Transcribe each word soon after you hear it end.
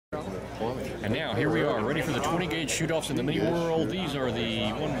And now, here we are, ready for the 20-gauge shoot-offs in the mini world. These are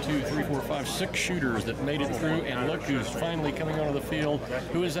the 1, 2, 3, 4, 5, 6 shooters that made it through. And look who's finally coming onto the field.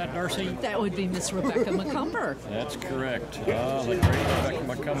 Who is that, Darcy? That would be Miss Rebecca McCumber. That's correct. The great Rebecca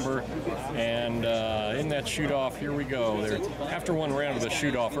McCumber. And in that shoot-off, here we go. After one round of the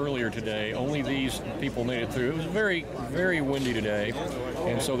shoot-off earlier today, only these people made it through. It was very, very windy today.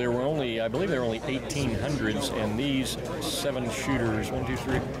 And so there were only, I believe there were only 1,800s. And these 7 shooters, 1, 2,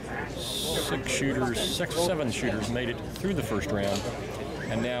 3, 6 shooters, 7 shooters made it through the first round.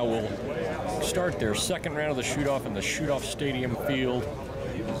 And now we'll start their second round of the shoot-off in the shoot-off stadium field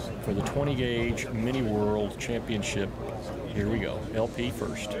for the 20-gauge Mini World Championship. Here we go. LP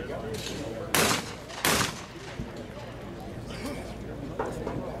first.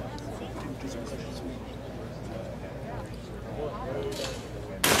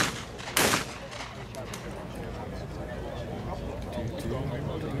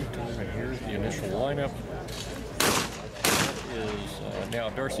 And here's the initial lineup. That is, now,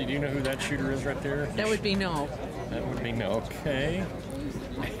 Darcy, do you know who that shooter is right there? That would be no. That would be no. Okay.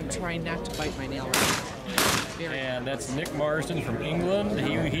 I'm trying not to bite my nail. And that's Nick Marsden from England.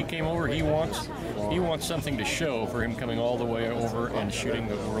 He came over. He wants something to show for him coming all the way over and shooting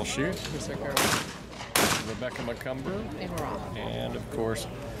the world shoot. Rebecca McCumber. And we're off. And of course,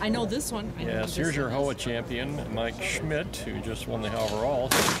 I know this one. Yes, here's your HOA champion, Mike Schmidt, who just won the overall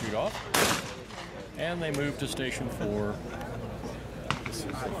shoot off. And they move to station 4.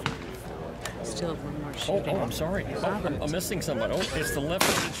 Still have one more shooting. Oh, I'm sorry. I'm missing somebody. Oh, it's the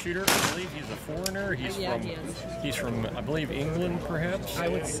left-handed shooter. I believe he's a foreigner. He's from, I believe, England, perhaps. I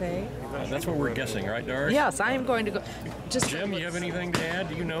would say. That's what we're guessing, right, Doris? Yes, I am going to go. Just Jim, you have anything to add?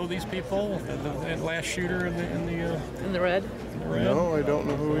 Do you know these people? That last shooter in the red? No, I don't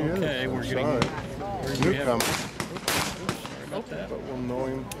know who he is. Okay, we're getting newcomer. Sorry about that. But we'll know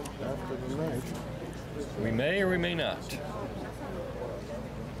him after the night. We may or we may not.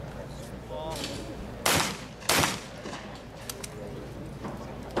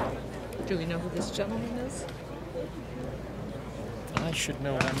 Do we know who this gentleman is? I should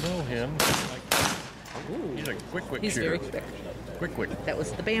know. I know him. He's a quick He's shooter. very quick. Quick. That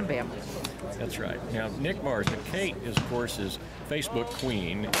was the Bam Bam. That's right. Now, Nick Marsden. Kate, is, of course, is Facebook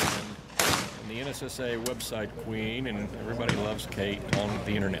queen and the NSSA website queen, and everybody loves Kate on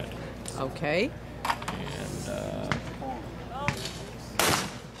the internet. Okay. And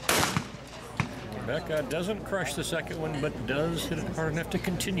Rebecca doesn't crush the second one, but does hit it hard enough to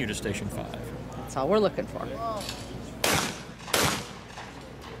continue to station 5. That's all we're looking for.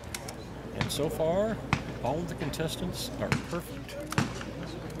 And so far, all of the contestants are perfect.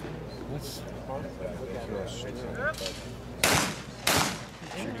 Shooting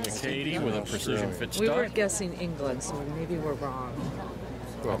a Katie with a precision fit stock. We were guessing England, so maybe we're wrong.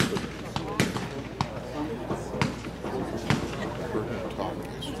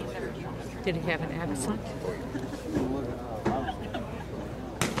 Did he have an accent?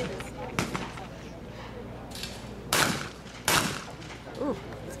 Ooh,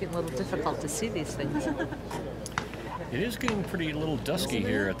 it's getting a little difficult to see these things. It is getting pretty a little dusky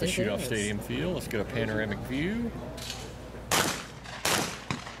here at the shoot-off stadium field. Let's get a panoramic view.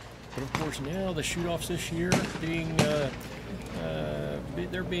 But of course, now the shoot-offs this year being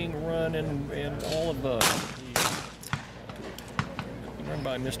they're being run and all of the run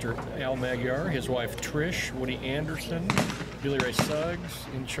by Mr. Al Magyar, his wife Trish, Woody Anderson, Billy Ray Suggs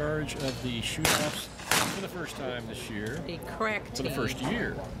in charge of the shoot-offs for the first time this year. A crack team. For the first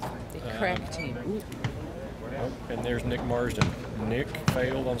year. A crack team. And there's Nick Marsden. Nick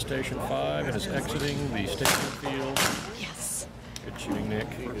failed on station 5 and is exiting the station field. Yes. Good shooting, Nick.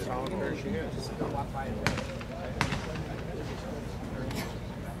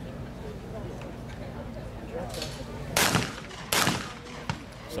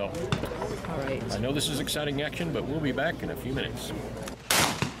 So, all right. I know this is exciting action, but we'll be back in a few minutes.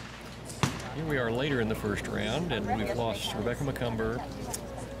 Here we are later in the first round, and we've lost Rebecca McCumber,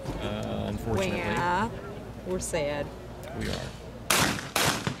 unfortunately. Yeah, we're sad. We are.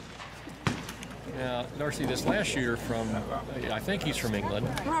 Now, Darcy, this last shooter from, I think he's from England.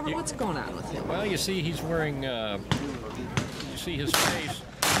 Robert, what's going on with him? Well, you see he's wearing, you see his face,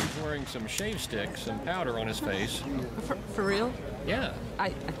 he's wearing some shave sticks, some powder on his face. For real? Yeah. I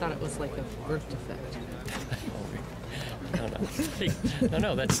thought it was like a birth defect.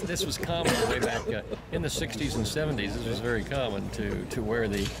 No, this was common way back in the 60s and 70s. This was very common to wear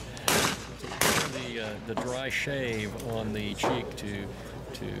the dry shave on the cheek to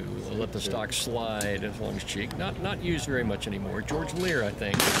let the stock slide along his cheek. Not used very much anymore. George Lear, I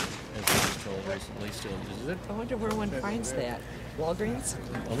think, as I was told recently, still uses it. I wonder where one finds that. Walgreens?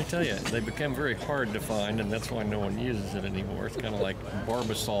 Let me tell you, they become very hard to find, and that's why no one uses it anymore. It's kind of like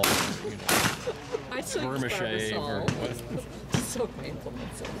Barbasol, you know, I took Vermishave or Barbasol. what. So my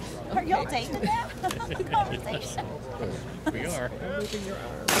implements. Are y'all taking that conversation? We are. I'm moving your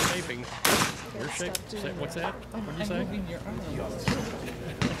arm. Vaping. You're shaking. What's that? What did you say? Moving your arm.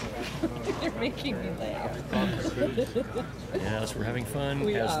 You're making me laugh. Yes, we're having fun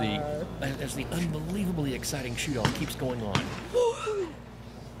We as are. the unbelievably exciting shoot-off keeps going on.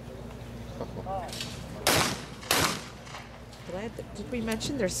 Did we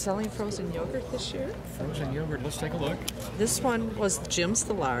mention they're selling frozen yogurt this year? Frozen yogurt. Let's take a look. This one was Jim's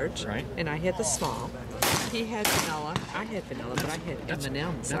the large, Right. and I had the small. He had vanilla. I had vanilla, but I had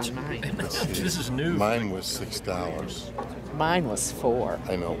M&Ms on mine. This is new. Mine was $6. Mine was $4.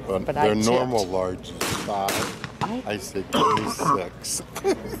 I know, but But I their tipped. normal large is $5. I said, give me 6.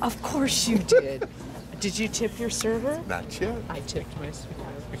 Of course you did. Did you tip your server? Not yet. I tipped my server.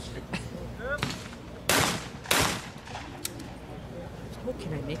 Oh,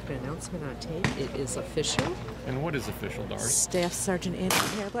 can I make an announcement on tape? It is official. And what is official, Darcy? Staff Sergeant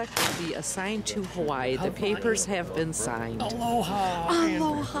Andrew Hadlock will be assigned to Hawaii. The papers have been signed. Aloha, Andrew.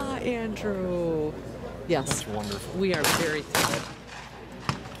 Aloha, Andrew. Yes. That's wonderful. We are very thrilled.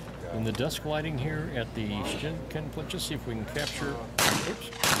 In the dusk lighting here at the let's just see if we can capture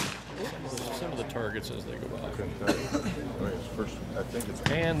some of the targets as they go by.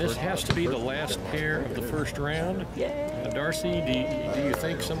 And this has to be the last pair of the first round. Darcy, do you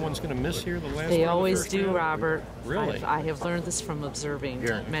think someone's going to miss here the last They one of the always first do, round? Robert. Really? I have learned this from observing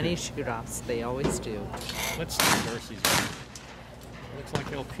many shoot-offs. They always do. Let's see Darcy's. Looks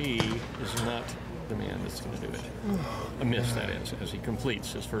like LP is not the man that's going to do it. A miss, that is, as he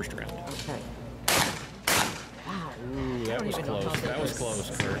completes his first round. Okay. Wow. Ooh, that was close. That was close,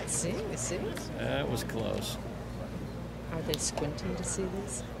 Kurt. See? That was close. Are they squinting to see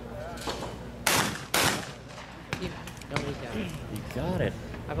this? No, we got it. You got it.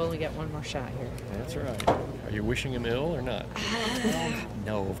 I've only got one more shot here. That's right. Are you wishing him ill or not?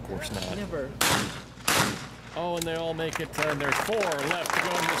 No, of course not. Never. Oh, and they all make it. There's 4 left to go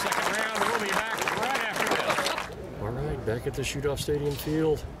in the second round. We'll be back right after this. All right, back at the shoot-off stadium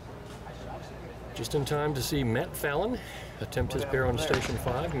field. Just in time to see Matt Fallon attempt his pair on Station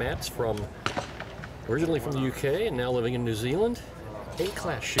 5. Matt's originally from the UK and now living in New Zealand.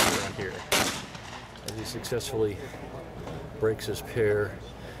 A-class shooter out here as he successfully breaks his pair.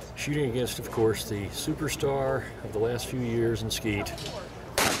 Shooting against, of course, the superstar of the last few years in Skeet,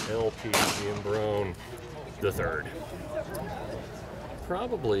 LP Giambrone the third.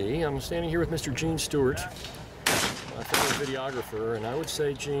 Probably, I'm standing here with Mr. Gene Stewart, my fellow videographer, and I would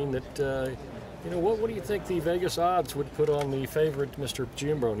say, Gene, that what do you think the Vegas odds would put on the favorite, Mr.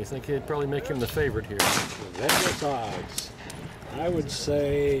 Giambrone? You think it'd probably make him the favorite here? Vegas odds, I would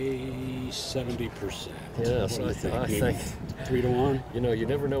say 70%. Yes, I think 3 to 1. You know, you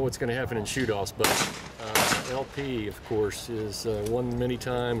never know what's going to happen in shoot-offs, but LP, of course, is won many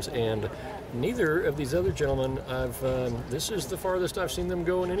times, and neither of these other gentlemen, this is the farthest I've seen them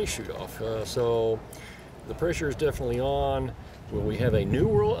go in any shoot-off. So the pressure is definitely on. Will we have a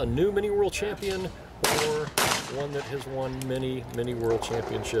new mini world champion, or one that has won many world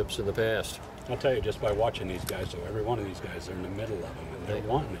championships in the past? I'll tell you, just by watching these guys, so every one of these guys are in the middle of them, and they're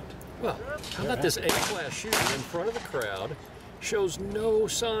wanting it. Well, how about this A-class shooter in front of the crowd, shows no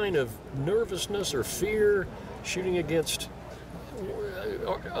sign of nervousness or fear, shooting against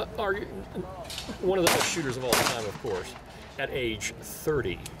one of the best shooters of all time, of course, at age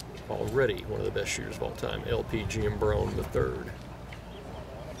 30. Already one of the best shooters of all time, LP Giambrone the third.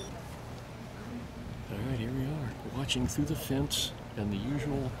 All right, here we are, watching through the fence, and the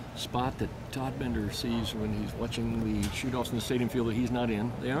usual spot that Todd Bender sees when he's watching the shoot-offs in the stadium field that he's not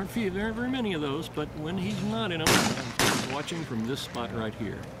in. There aren't very many of those, but when he's not in them, he's watching from this spot right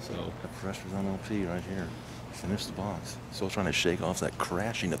here. So the pressure's on LP right here. Finish the box. Still trying to shake off that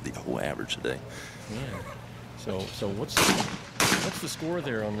crashing of the whole average today. yeah. So what's the score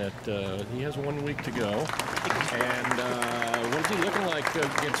there on that? He has 1 week to go, and what is he looking like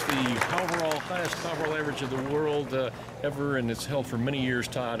against the highest overall average of the world ever? And it's held for many years.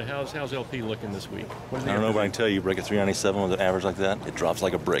 Todd, how's LP looking this week? I don't know, but I can tell you, break a 397 with an average like that, it drops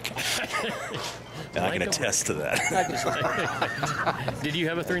like a brick. And I can attest to that. Did you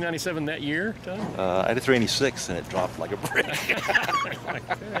have a 397 that year, Tom? I had a 386 and it dropped like a brick.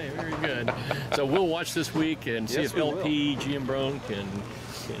 Okay, very good. So we'll watch this week and see if LP Giambrone can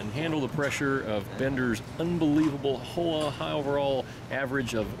handle the pressure of Bender's unbelievable high overall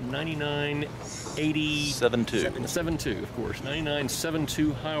average of 99.80. 7.2, of course.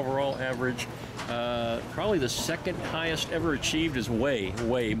 99.72 high overall average. Probably the second highest ever achieved is way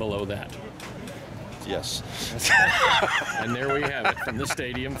below that. Yes. And there we have it from the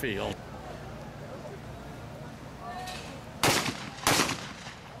stadium field.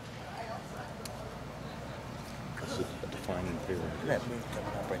 This is a defining pair.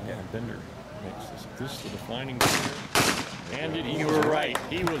 Bender makes this the defining pair. And you were right.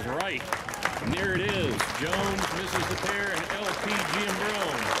 He was right. And there it is. Jones misses the pair, and LP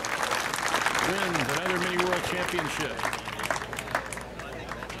Giambrone wins another mini world championship.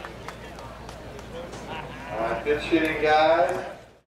 All right, good shooting, guys.